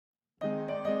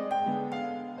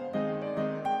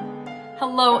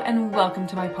Hello and welcome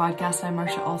to my podcast. I'm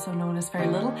Marsha, also known as Very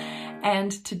Little,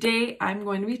 and today I'm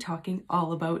going to be talking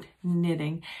all about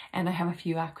knitting, and I have a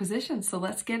few acquisitions, so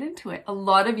let's get into it. A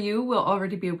lot of you will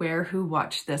already be aware who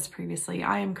watched this previously.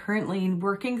 I am currently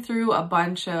working through a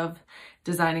bunch of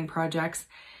designing projects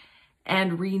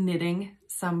and re-knitting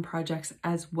some projects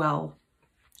as well.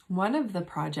 One of the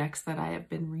projects that I have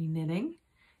been re-knitting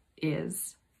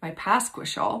is my Pasqua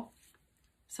shawl.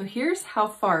 So here's how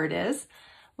far it is.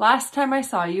 Last time I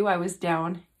saw you, I was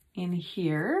down in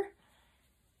here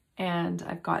and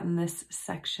I've gotten this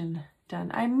section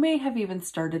done. I may have even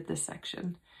started this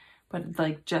section, but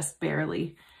like just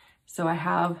barely. So I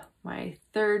have my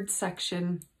third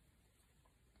section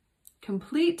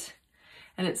complete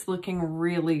and it's looking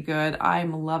really good.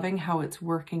 I'm loving how it's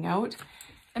working out.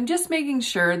 I'm just making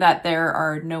sure that there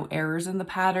are no errors in the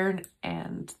pattern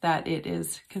and that it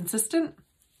is consistent.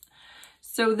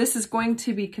 So this is going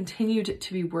to be continued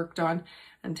to be worked on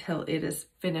until it is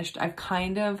finished. I've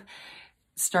kind of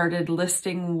started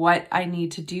listing what I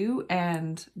need to do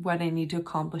and what I need to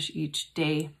accomplish each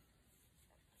day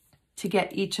to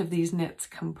get each of these knits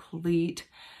complete.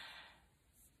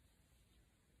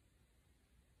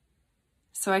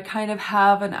 So I kind of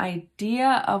have an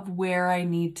idea of where I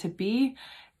need to be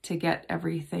to get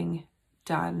everything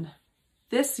done.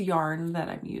 This yarn that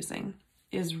I'm using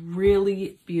is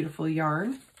really beautiful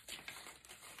yarn.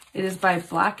 It is by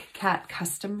Black Cat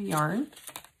Custom Yarn.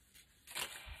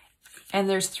 And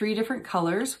there's 3 different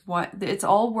colors. It's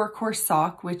all Workhorse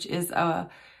Sock, which is a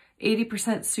 80%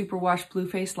 superwash blue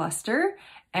face luster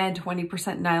and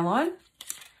 20% nylon.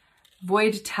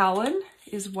 Void Talon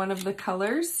is one of the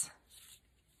colors.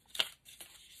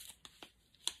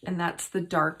 And that's the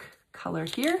dark color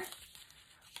here.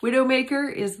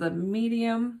 Widowmaker is the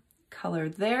medium color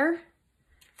there.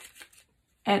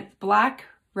 And Black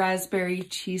Raspberry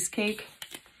Cheesecake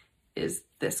is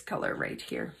this color right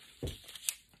here.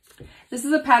 This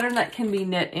is a pattern that can be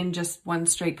knit in just one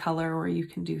straight color, or you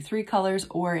can do 3 colors,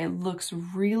 or it looks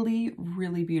really,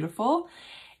 really beautiful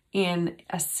in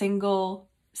a single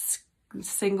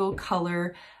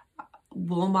color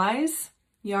wool mize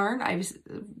yarn.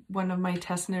 One of my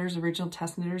test knitters, original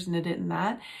test knitters, knit it in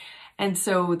that. And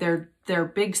so they're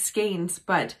big skeins,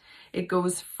 but it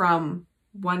goes from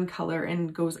one color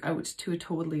and goes out to a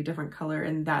totally different color,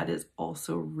 and that is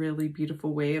also a really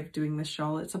beautiful way of doing this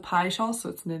shawl. It's a pie shawl, so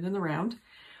it's knit in the round,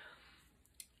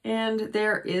 and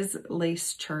there is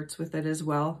lace charts with it as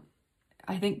well.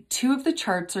 I think 2 of the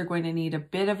charts are going to need a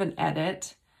bit of an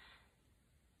edit,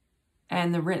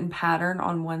 and the written pattern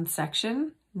on one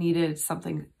section needed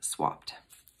something swapped.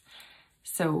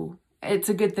 So it's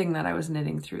a good thing that I was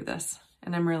knitting through this,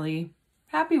 and I'm really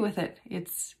happy with it.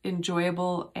 It's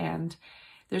enjoyable and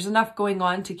there's enough going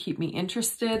on to keep me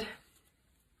interested.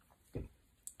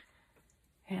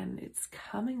 And it's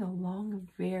coming along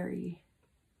very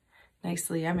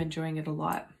nicely. I'm enjoying it a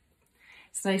lot.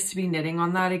 It's nice to be knitting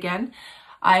on that again.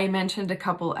 I mentioned a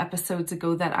couple episodes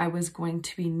ago that I was going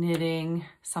to be knitting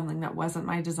something that wasn't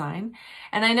my design.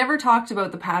 And I never talked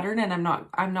about the pattern, and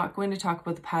I'm not going to talk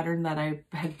about the pattern that I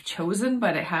had chosen,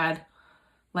 but it had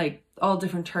like all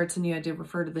different charts, and you had to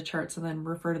refer to the charts and then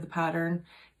refer to the pattern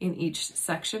in each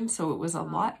section. So it was a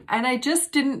lot. And I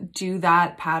just didn't do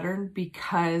that pattern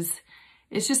because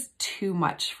it's just too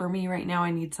much for me right now.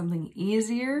 I need something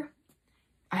easier.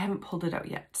 I haven't pulled it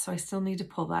out yet, so I still need to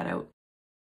pull that out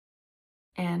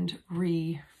and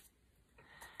repurpose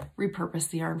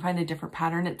the yarn, find a different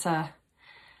pattern. It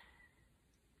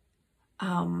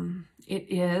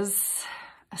is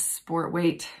a sport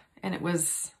weight, and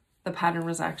the pattern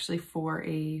was actually for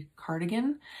a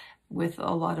cardigan with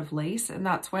a lot of lace, and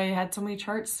that's why I had so many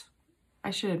charts. I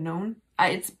should have known.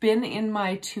 It's been in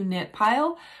my to knit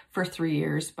pile for 3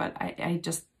 years, but I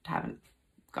just haven't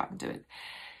gotten to it.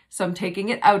 So I'm taking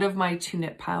it out of my to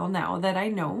knit pile now that I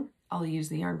know I'll use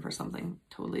the yarn for something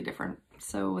totally different.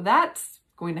 So that's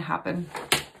going to happen.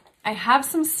 I have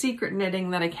some secret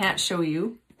knitting that I can't show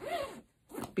you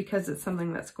because it's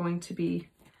something that's going to be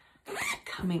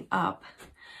coming up.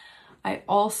 I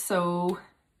also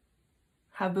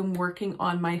have been working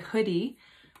on my hoodie.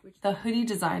 The hoodie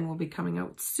design will be coming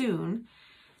out soon.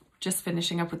 Just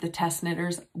finishing up with the test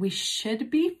knitters. We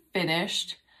should be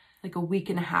finished like a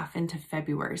week and a half into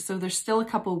February. So there's still a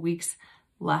couple weeks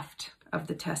left of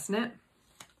the test knit.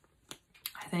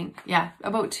 I think, yeah,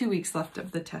 about 2 weeks left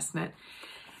of the test knit.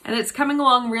 And it's coming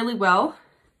along really well.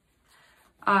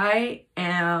 I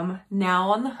am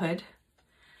now on the hood.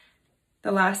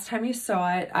 The last time you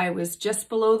saw it, I was just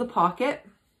below the pocket,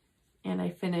 and I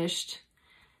finished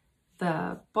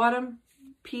the bottom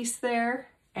piece there,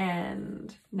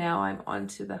 and now I'm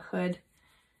onto the hood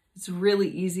It's really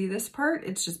easy, this part.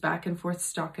 It's just back and forth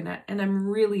stockinette, and I'm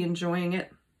really enjoying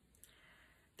it.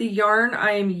 The yarn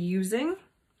I am using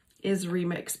is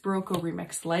Berrocco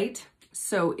Remix Light.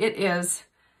 So it is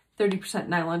 30%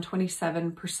 nylon,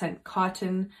 27%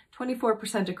 cotton, 24%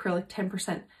 acrylic,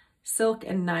 10% silk,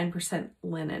 and 9%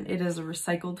 linen. It is a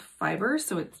recycled fiber,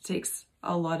 so it takes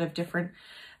a lot of different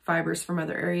fibers from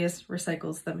other areas,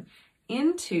 recycles them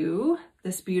into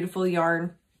this beautiful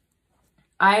yarn.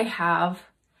 I have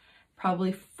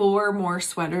probably 4 more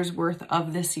sweaters worth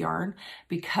of this yarn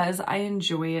because I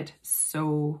enjoy it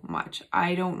so much.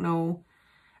 I don't know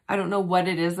what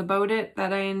it is about it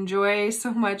that I enjoy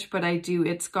so much, but I do.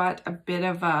 It's got a bit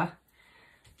of a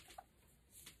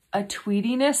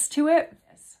tweediness to it.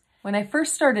 When I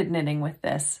first started knitting with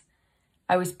this,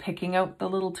 I was picking out the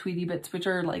little tweedy bits, which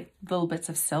are like little bits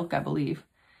of silk, I believe.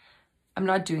 I'm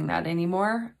not doing that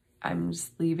anymore. I'm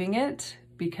just leaving it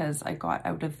because I got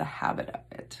out of the habit of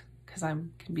it, because I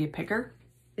can be a picker.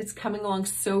 It's coming along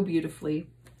so beautifully.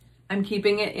 I'm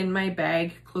keeping it in my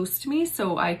bag close to me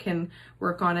so I can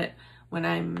work on it when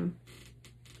I'm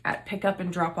at pickup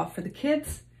and drop off for the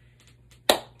kids,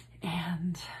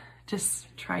 and just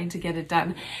trying to get it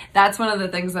done. That's one of the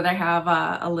things that I have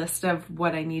a list of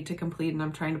what I need to complete, and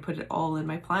I'm trying to put it all in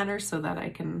my planner so that I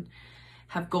can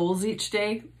have goals each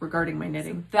day regarding my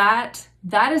knitting. So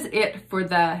that is it for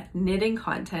the knitting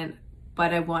content,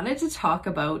 but I wanted to talk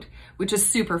about, which is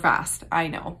super fast, I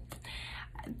know.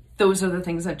 Those are the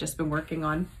things I've just been working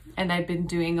on, and I've been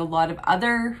doing a lot of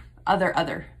other,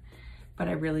 but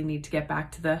I really need to get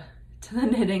back to the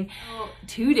knitting.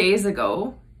 2 days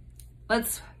ago,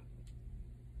 let's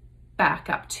back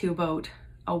up to about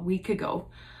a week ago,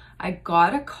 I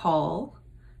got a call,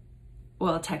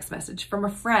 well, a text message from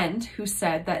a friend who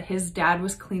said that his dad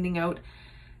was cleaning out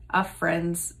a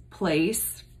friend's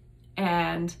place,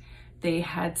 and they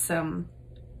had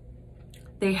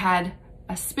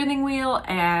a spinning wheel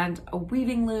and a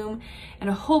weaving loom and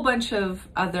a whole bunch of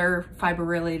other fiber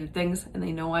related things, and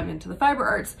they know I'm into the fiber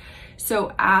arts,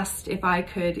 so asked if I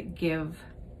could give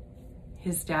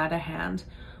his dad a hand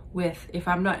with, if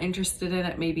I'm not interested in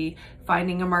it, maybe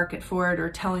finding a market for it or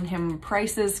telling him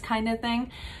prices kind of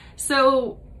thing.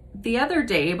 So the other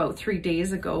day, about 3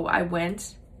 days ago, I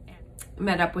went,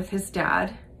 met up with his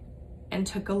dad and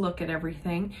took a look at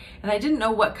everything, and I didn't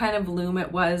know what kind of loom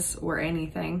it was or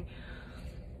anything.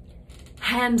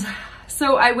 And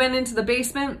so I went into the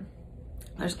basement.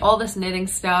 There's all this knitting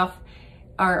stuff,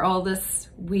 or all this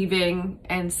weaving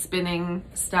and spinning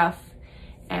stuff,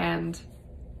 and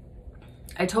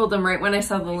I told them right when I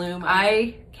saw the loom,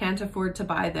 I can't afford to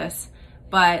buy this,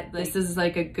 but this is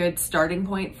like a good starting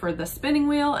point for the spinning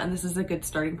wheel, and this is a good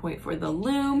starting point for the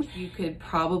loom. You could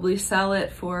probably sell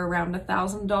it for around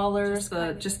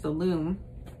 $1,000, just the loom.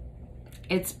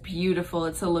 It's beautiful.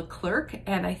 It's a Leclerc,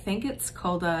 and I think it's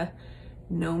called a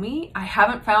Nomi. I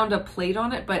haven't found a plate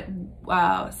on it,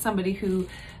 but somebody who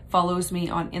follows me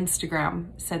on Instagram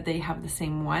said they have the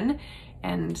same one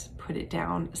and put it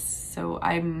down. So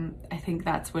I think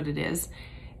that's what it is.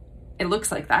 It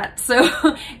looks like that.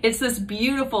 So it's this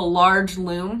beautiful large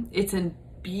loom. It's in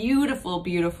beautiful,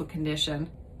 beautiful condition.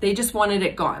 They just wanted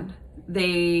it gone.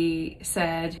 They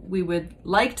said, we would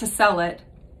like to sell it,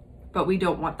 but we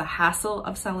don't want the hassle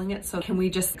of selling it. So can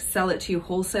we just sell it to you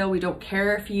wholesale? We don't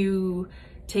care if you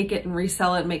take it and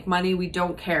resell it and make money. We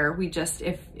don't care. We just,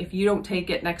 if you don't take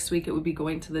it next week, it would be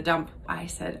going to the dump. I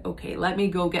said, okay, let me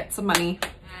go get some money.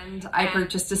 And I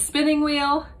purchased a spinning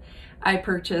wheel. I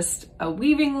purchased a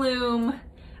weaving loom.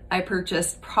 I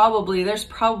purchased there's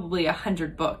probably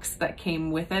 100 books that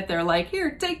came with it. They're like,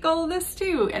 here, take all of this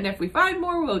too. And if we find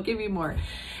more, we'll give you more.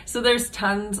 So there's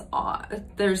tons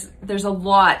there's a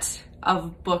lot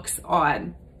of books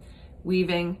on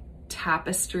weaving,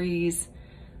 tapestries,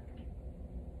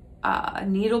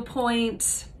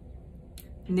 needlepoint,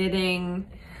 knitting.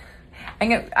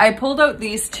 I pulled out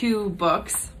these 2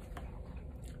 books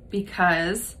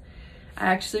because I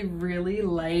actually really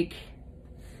like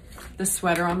the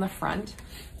sweater on the front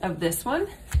of this one.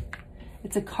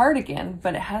 It's a cardigan,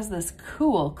 but it has this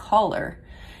cool collar.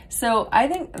 So I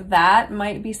think that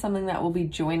might be something that will be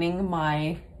joining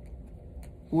my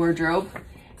wardrobe.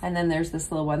 And then there's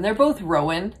this little one. They're both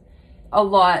Rowan.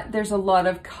 There's a lot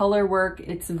of color work.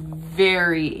 It's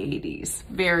very 80s,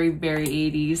 very, very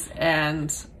 80s,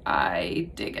 and I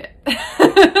dig it.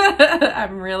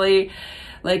 I'm really,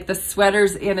 like, the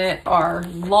sweaters in it are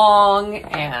long,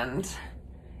 and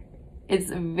they're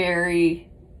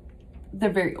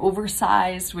very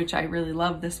oversized, which I really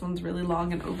love. This one's really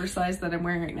long and oversized that I'm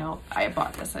wearing right now. I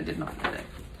bought this, I did not get it.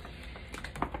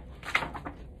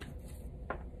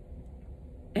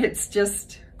 It's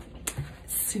just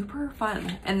super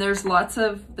fun. And there's lots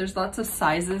of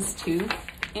sizes too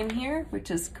in here,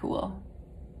 which is cool.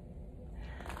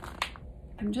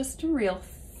 I'm just a real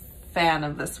fan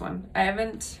of this one. I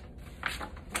haven't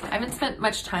spent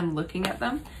much time looking at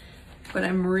them, but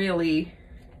I'm really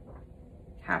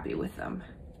happy with them.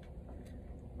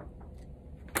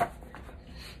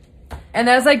 And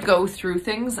as I go through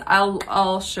things,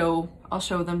 I'll show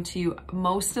them to you.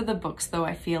 Most of the books though,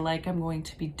 I feel like I'm going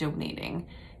to be donating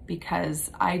because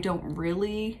I don't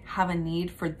really have a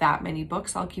need for that many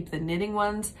books. I'll keep the knitting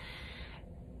ones,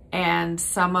 and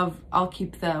I'll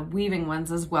keep the weaving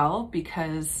ones as well,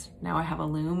 because now I have a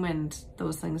loom and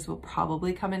those things will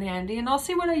probably come in handy, and I'll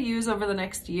see what I use over the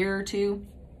next year or two.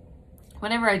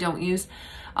 Whenever I don't use,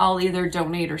 I'll either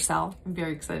donate or sell. I'm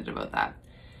very excited about that.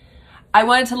 I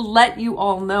wanted to let you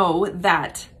all know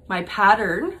that my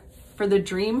pattern for the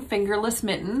Dream Fingerless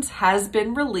Mittens has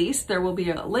been released. There will be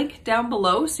a link down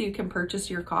below so you can purchase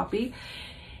your copy.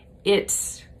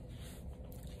 It's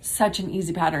such an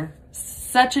easy pattern.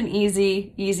 Such an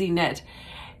easy knit.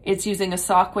 It's using a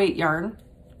sock weight yarn.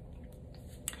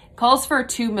 Calls for a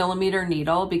 2mm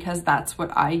needle because that's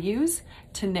what I use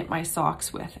to knit my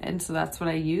socks with. And so that's what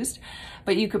I used.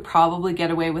 But you could probably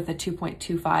get away with a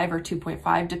 2.25 or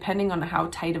 2.5 depending on how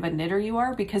tight of a knitter you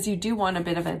are, because you do want a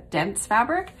bit of a dense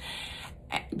fabric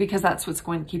because that's what's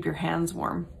going to keep your hands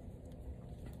warm.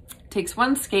 Takes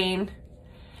one skein.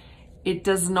 It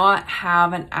does not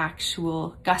have an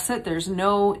actual gusset. There's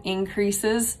no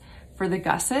increases for the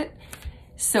gusset.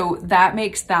 So that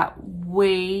makes that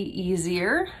way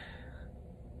easier.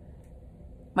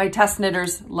 My test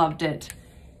knitters loved it.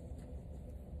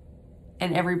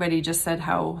 And everybody just said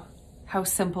how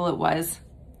simple it was.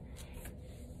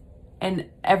 And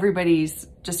everybody's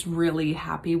just really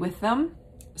happy with them.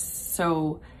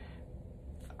 So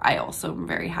I also am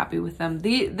very happy with them.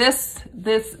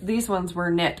 These ones were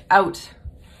knit out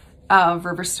of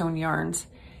Riverstone yarns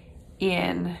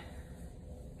in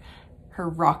her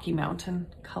Rocky Mountain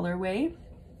colorway,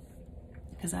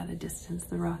 because at a distance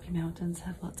the Rocky Mountains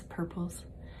have lots of purples.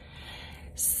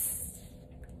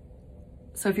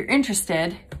 So if you're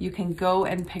interested, you can go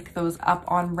and pick those up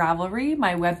on Ravelry.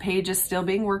 My webpage is still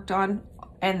being worked on,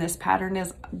 and this pattern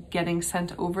is getting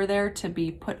sent over there to be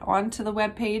put onto the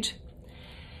webpage.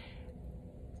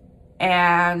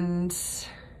 And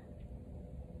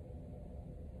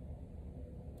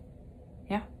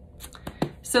yeah,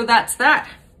 so that's that.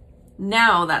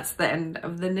 Now that's the end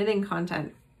of the knitting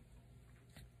content.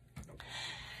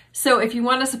 So if you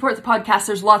want to support the podcast,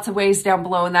 there's lots of ways down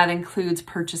below, and that includes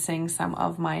purchasing some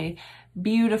of my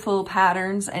beautiful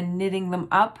patterns and knitting them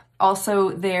up. Also,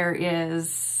 I'm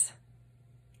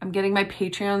getting my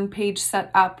Patreon page set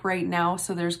up right now,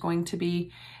 so there's going to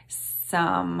be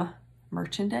some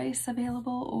merchandise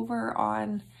available over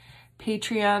on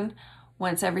Patreon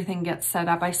once everything gets set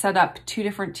up. I set up 2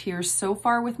 different tiers so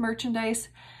far with merchandise.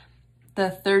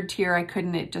 The 3rd tier I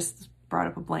couldn't, it just brought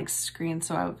up a blank screen,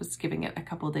 so I was giving it a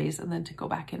couple of days and then to go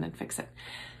back in and fix it.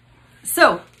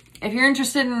 So if you're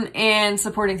interested in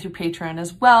supporting through Patreon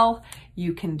as well,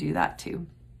 you can do that too.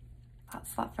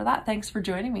 That's that for that. Thanks for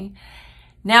joining me.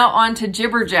 Now on to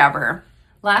jibber jabber.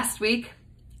 Last week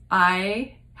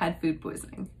I had food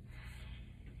poisoning.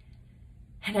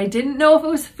 And I didn't know if it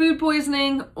was food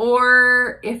poisoning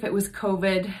or if it was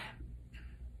COVID,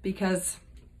 because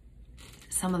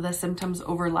some of the symptoms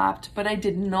overlapped, but I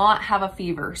did not have a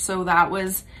fever. So that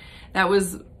was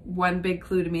one big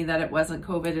clue to me that it wasn't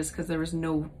COVID, is because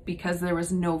there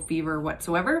was no fever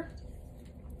whatsoever.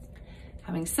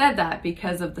 Having said that,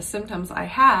 because of the symptoms I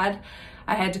had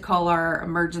to call our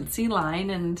emergency line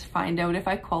and find out if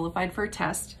I qualified for a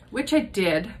test, which I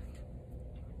did.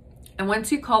 And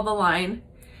once you call the line,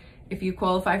 if you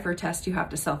qualify for a test, you have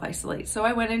to self-isolate. So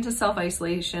I went into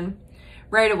self-isolation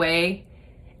right away.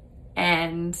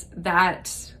 And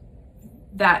that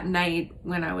night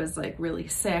when I was like really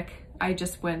sick, I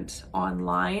just went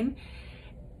online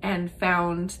and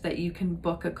found that you can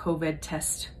book a COVID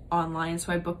test online.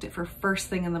 So I booked it for first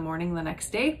thing in the morning the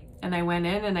next day. And I went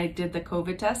in and I did the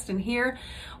COVID test. And here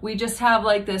we just have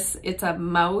like this, it's a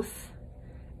mouth,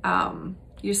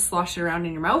 you slosh it around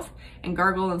in your mouth and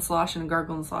gargle and slosh and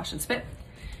gargle and slosh and spit.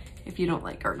 If you don't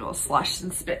like gargle, slosh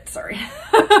and spit, sorry.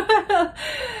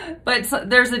 But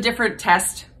there's a different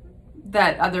test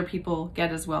that other people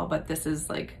get as well, but this is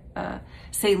like a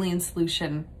saline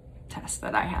solution test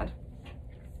that I had.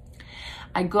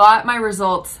 I got my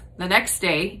results the next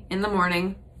day in the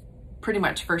morning, pretty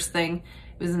much first thing.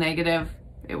 It was negative.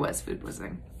 It was food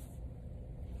poisoning.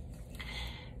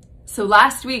 So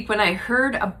last week when I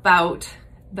heard about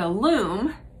the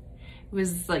loom, it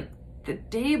was like the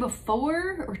day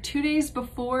before or 2 days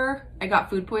before I got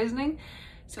food poisoning,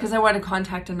 because I wanted to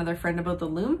contact another friend about the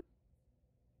loom.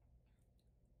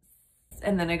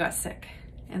 And then I got sick.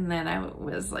 And then I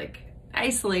was like,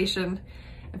 isolation.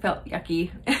 I felt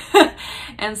yucky.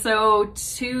 And so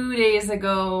 2 days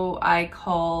ago, I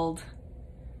called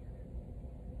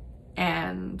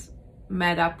and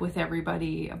met up with the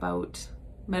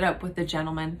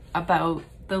gentleman about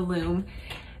the loom,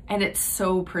 and it's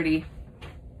so pretty.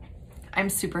 I'm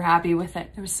super happy with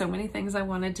it. There were so many things I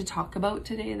wanted to talk about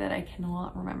today that I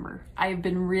cannot remember. I've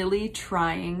been really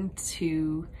trying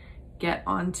to get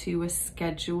onto a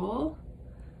schedule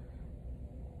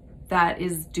that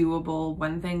is doable.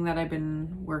 One thing that I've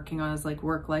been working on is like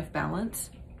work-life balance.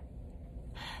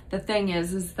 The thing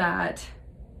is that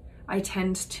I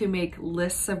tend to make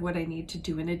lists of what I need to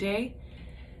do in a day,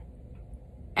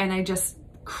 and I just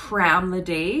cram the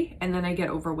day, and then I get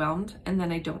overwhelmed, and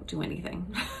then I don't do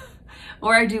anything.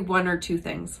 Or I do 1 or 2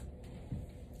 things.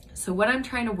 So what I'm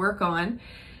trying to work on,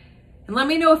 and let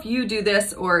me know if you do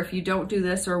this or if you don't do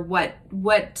this, or what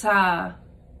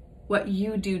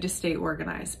you do to stay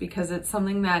organized, because it's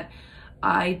something that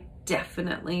I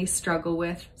definitely struggle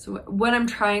with. So what I'm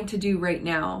trying to do right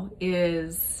now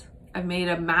is I've made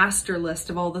a master list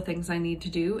of all the things I need to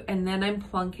do, and then I'm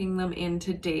plunking them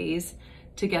into days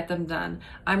to get them done.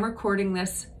 I'm recording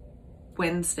this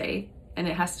Wednesday and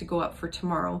it has to go up for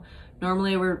tomorrow.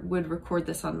 Normally I would record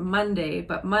this on Monday,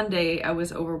 but Monday I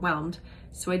was overwhelmed,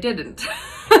 so I didn't.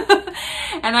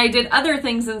 And I did other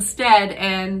things instead,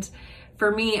 and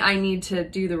for me, I need to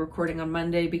do the recording on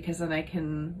Monday because then I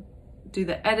can do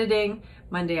the editing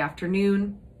Monday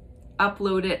afternoon,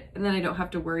 upload it, and then I don't have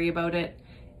to worry about it.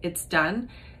 It's done.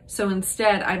 So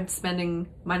instead, I'm spending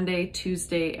Monday,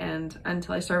 Tuesday, and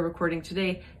until I start recording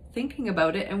today, thinking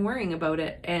about it and worrying about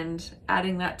it, and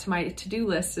adding that to my to-do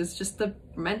list is just the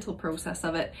mental process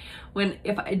of it. When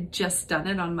if I'd just done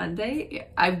it on Monday,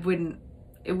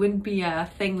 it wouldn't be a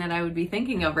thing that I would be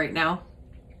thinking of right now.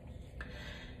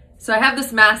 So I have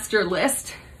this master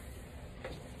list,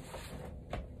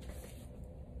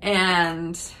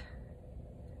 and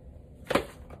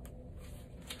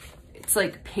it's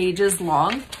like pages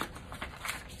long.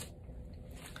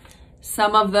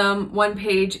 Some of them, one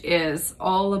page is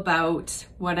all about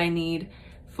what I need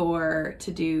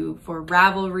to do for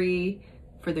Ravelry,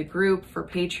 for the group, for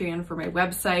Patreon, for my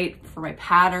website, for my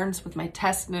patterns with my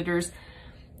test knitters.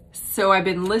 So I've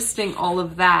been listing all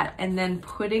of that and then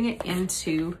putting it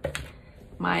into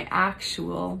my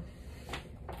actual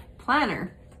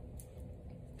planner.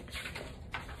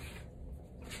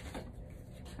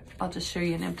 I'll just show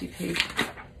you an empty page.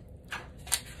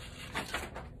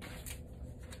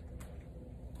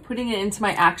 Putting it into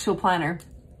my actual planner.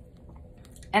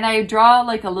 And I draw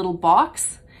like a little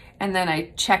box and then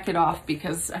I check it off,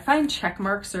 because I find check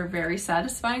marks are very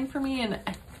satisfying for me, and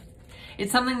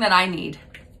it's something that I need.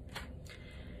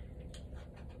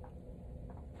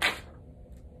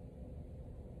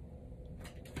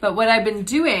 But what I've been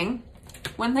doing,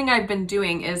 one thing I've been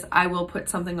doing is I will put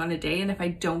something on a day, and if I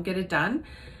don't get it done,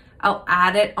 I'll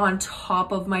add it on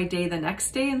top of my day the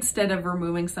next day. Instead of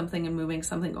removing something and moving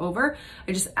something over,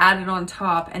 I just add it on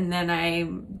top, and then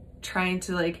I'm trying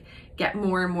to like get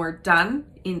more and more done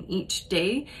in each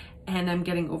day, and I'm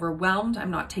getting overwhelmed.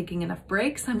 I'm not taking enough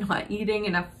breaks. I'm not eating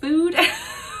enough food.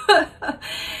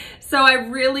 So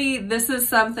this is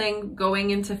something going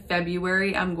into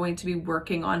February I'm going to be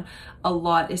working on a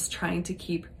lot, is trying to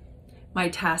keep my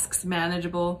tasks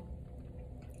manageable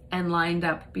and lined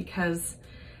up, because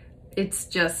it's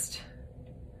just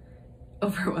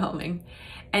overwhelming.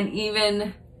 And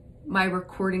even my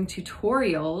recording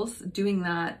tutorials, doing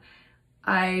that,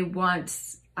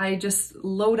 I just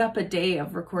load up a day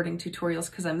of recording tutorials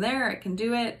because I'm there, I can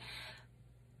do it.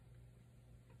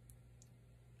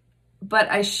 But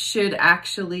I should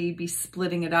actually be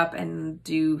splitting it up and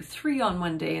do 3 on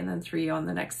one day and then 3 on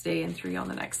the next day and 3 on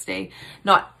the next day.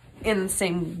 Not in the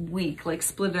same week, like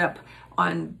split it up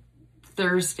on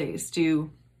Thursdays,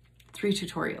 do 3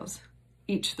 tutorials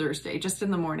each Thursday, just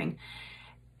in the morning.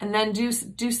 And then do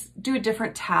a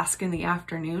different task in the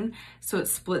afternoon, so it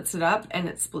splits it up and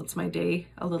it splits my day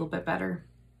a little bit better.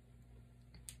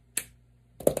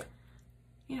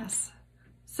 Yes.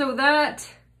 So that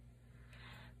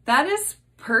is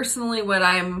personally what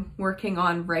I'm working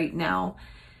on right now.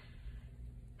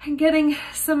 I'm getting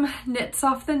some knits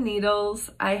off the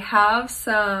needles. I have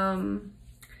some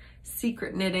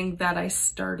secret knitting that I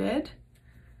started,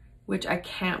 which I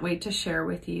can't wait to share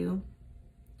with you.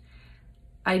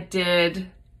 I did,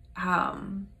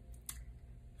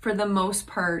 for the most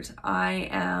part, I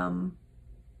am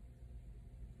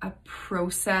a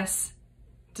process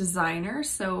designer,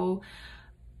 so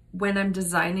when I'm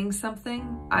designing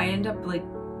something, I end up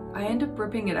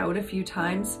ripping it out a few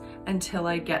times until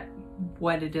I get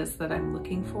what it is that I'm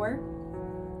looking for.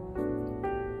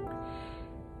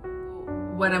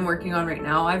 What I'm working on right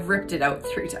now, I've ripped it out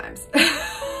 3 times,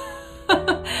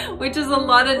 which is a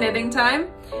lot of knitting time.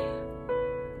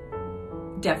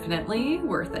 Definitely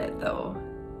worth it though,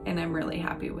 and I'm really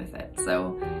happy with it.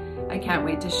 So I can't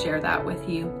wait to share that with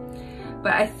you.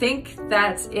 But I think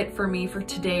that's it for me for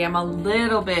today.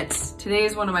 Today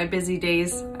is one of my busy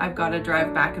days. I've got to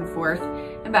drive back and forth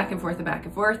and back and forth and back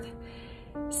and forth.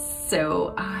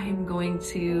 So I'm going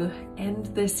to end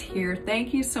this here.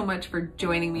 Thank you so much for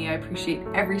joining me. I appreciate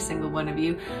every single one of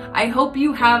you. I hope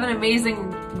you have an amazing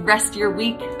rest of your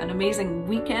week, an amazing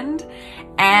weekend,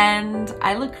 and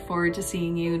I look forward to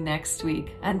seeing you next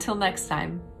week. Until next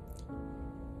time.